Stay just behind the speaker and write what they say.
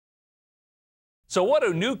So what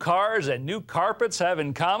do new cars and new carpets have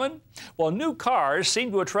in common? Well, new cars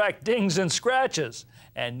seem to attract dings and scratches,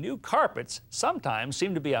 and new carpets sometimes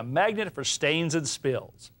seem to be a magnet for stains and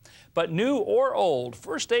spills. But new or old,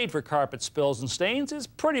 first aid for carpet spills and stains is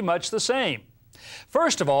pretty much the same.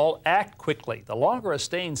 First of all, act quickly. The longer a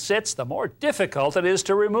stain sits, the more difficult it is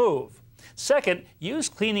to remove. Second, use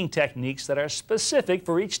cleaning techniques that are specific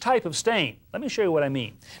for each type of stain. Let me show you what I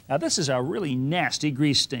mean. Now, this is a really nasty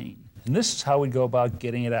grease stain. And this is how we go about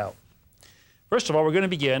getting it out. First of all, we're going to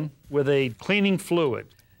begin with a cleaning fluid.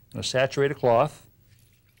 I'm going to saturate a cloth.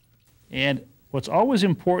 And what's always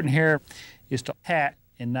important here is to pat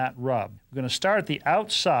and not rub. We're going to start at the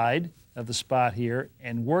outside of the spot here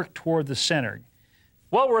and work toward the center.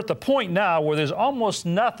 Well, we're at the point now where there's almost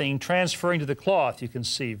nothing transferring to the cloth. You can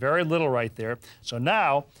see very little right there. So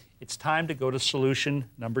now it's time to go to solution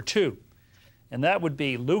number 2. And that would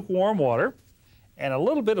be lukewarm water and a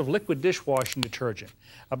little bit of liquid dishwashing detergent.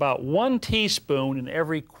 About 1 teaspoon in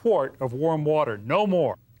every quart of warm water, no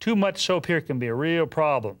more. Too much soap here can be a real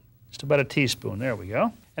problem. Just about a teaspoon, there we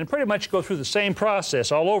go. And pretty much go through the same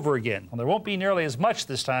process all over again. Well, there won't be nearly as much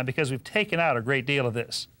this time because we've taken out a great deal of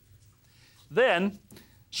this. Then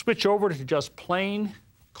switch over to just plain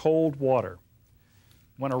cold water.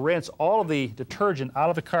 I want to rinse all of the detergent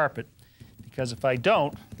out of the carpet because if I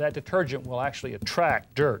don't, that detergent will actually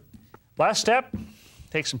attract dirt. Last step,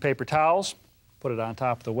 take some paper towels, put it on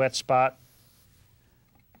top of the wet spot,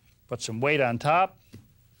 put some weight on top,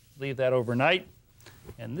 leave that overnight,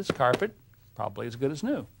 and this carpet probably as good as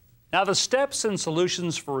new. Now, the steps and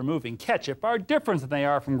solutions for removing ketchup are different than they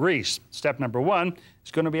are from grease. Step number 1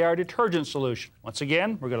 is going to be our detergent solution. Once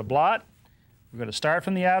again, we're going to blot, we're going to start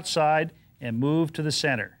from the outside and move to the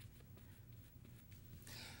center.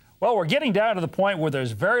 Well, we're getting down to the point where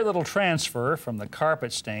there's very little transfer from the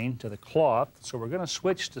carpet stain to the cloth, so we're going to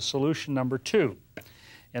switch to solution number 2.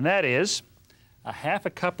 And that is a half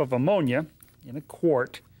a cup of ammonia in a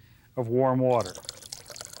quart of warm water.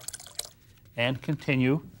 And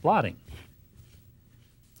continue blotting.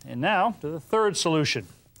 And now to the third solution.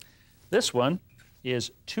 This one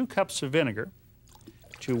is 2 cups of vinegar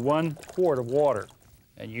to 1 quart of water.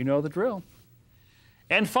 And you know the drill.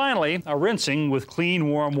 And finally, a rinsing with clean,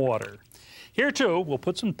 warm water. Here, too, we'll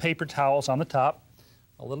put some paper towels on the top,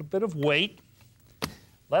 a little bit of weight,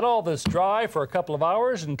 let all this dry for a couple of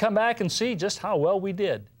hours, and come back and see just how well we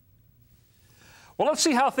did. Well, let's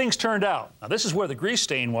see how things turned out. Now, this is where the grease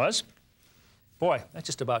stain was. Boy, that's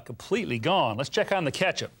just about completely gone. Let's check on the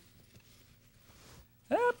ketchup.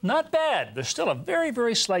 Not bad. There's still a very,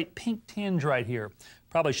 very slight pink tinge right here.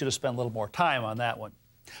 Probably should have spent a little more time on that one.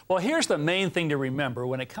 Well, here's the main thing to remember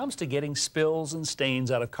when it comes to getting spills and stains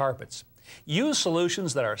out of carpets. Use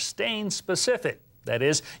solutions that are stain specific. That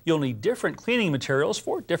is, you'll need different cleaning materials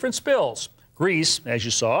for different spills. Grease, as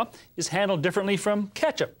you saw, is handled differently from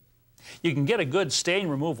ketchup. You can get a good stain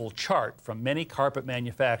removal chart from many carpet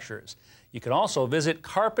manufacturers. You can also visit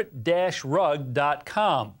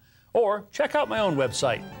carpet-rug.com or check out my own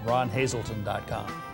website, ronhazelton.com.